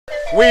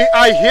We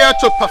are here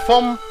to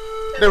perform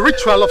the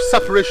ritual of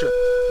separation,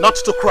 not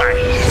to cry.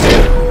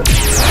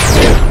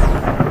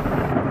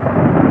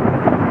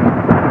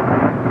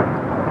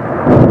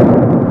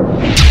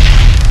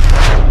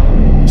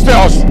 Stay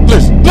house,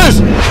 please,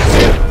 please!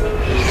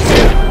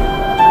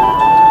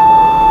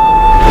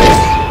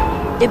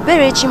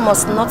 Eberechi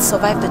must not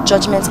survive the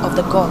judgment of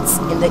the gods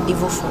in the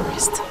evil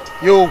forest.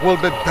 You will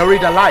be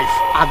buried alive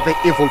at the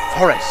evil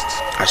forest.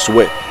 I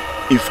swear,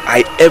 if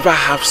I ever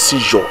have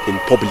seizure in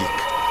public,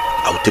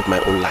 I will take my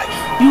own life.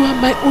 You are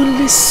my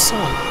only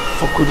son,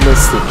 for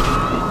goodness sake.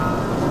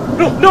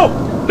 No,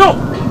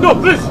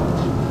 please,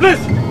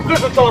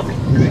 Thomas.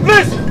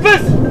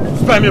 Please,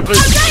 spare me,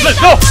 please,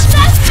 no!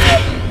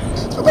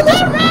 Please.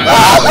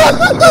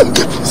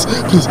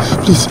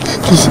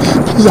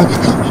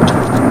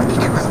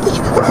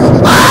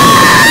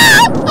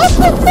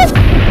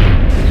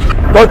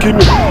 Don't kill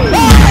me.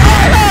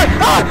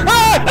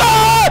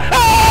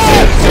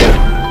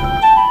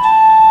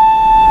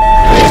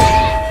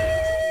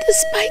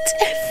 Despite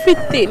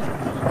everything,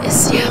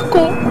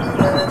 Esiako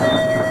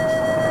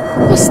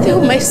was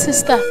still my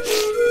sister.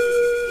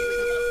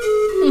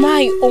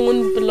 My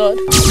own blood.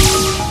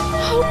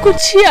 How could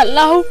she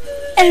allow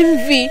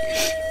envy?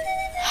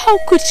 How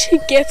could she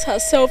get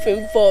herself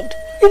involved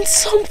in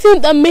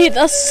something that made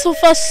us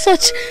suffer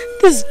such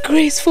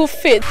disgraceful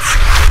fate?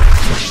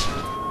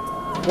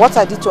 What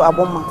I did to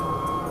Aboma,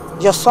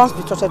 your son's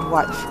betrothed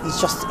wife, is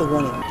just a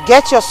warning.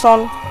 Get your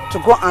son to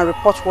go and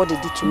report what they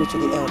did to me to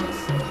the elders.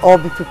 Or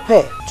be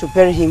prepared to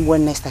bury him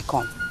when next I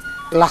come.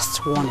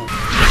 Last warning.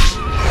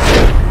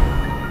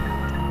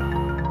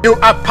 You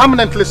are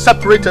permanently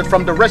separated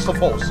from the rest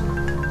of us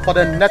for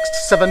the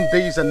next 7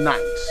 days and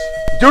nights.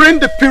 During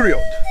the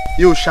period,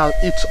 you shall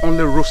eat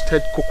only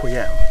roasted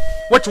cocoyam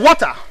with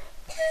water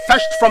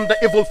fetched from the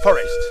evil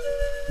forest,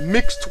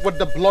 mixed with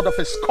the blood of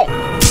a skunk.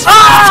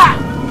 Ah!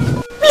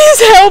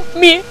 Please help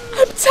me.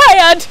 I'm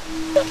tired.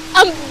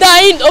 I'm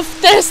dying of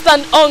thirst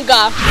and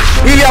hunger.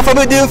 We are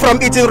forbidden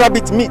from eating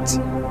rabbit meat.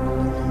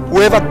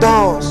 Whoever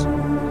does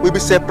will be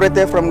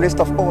separated from the rest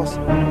of us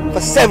for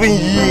 7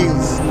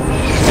 years.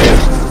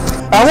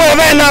 And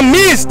whoever in our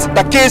midst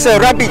that kills a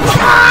rabbit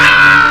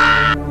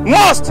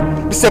must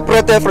be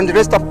separated from the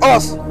rest of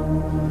us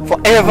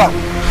forever.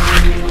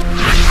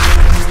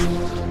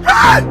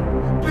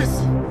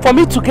 Please. For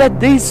me to get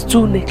these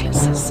 2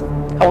 necklaces,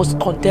 I was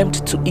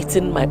condemned to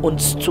eating my own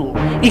stool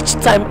each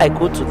time I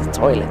go to the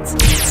toilet.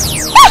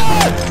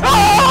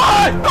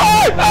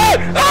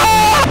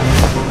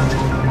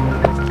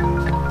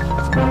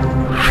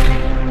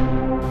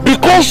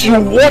 Because you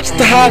watched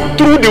her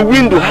through the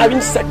window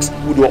having sex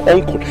with your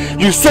uncle,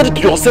 you said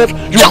to yourself,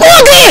 you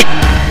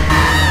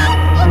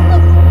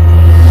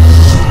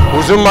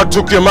Uzuma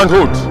took your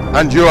manhood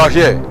and you are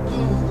here.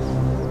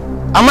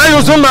 Am I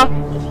Uzuma?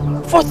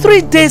 For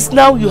 3 days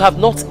now you have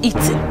not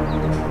eaten.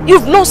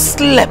 You've not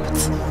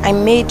slept. I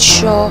made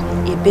sure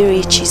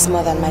Eberechi's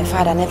mother and my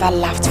father never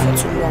laughed for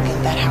too long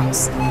in that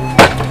house.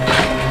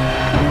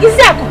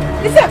 Isiako!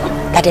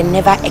 That they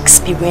never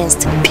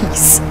experienced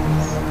peace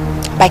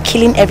by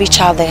killing every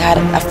child they had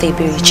after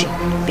Eberechi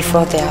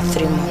before they are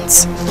 3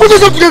 months. Put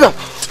this up together!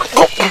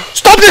 Go.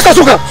 Stop this,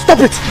 Asuka! Stop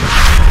it!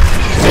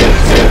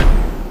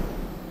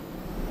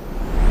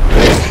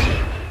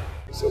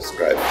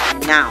 subscribe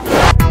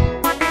Now.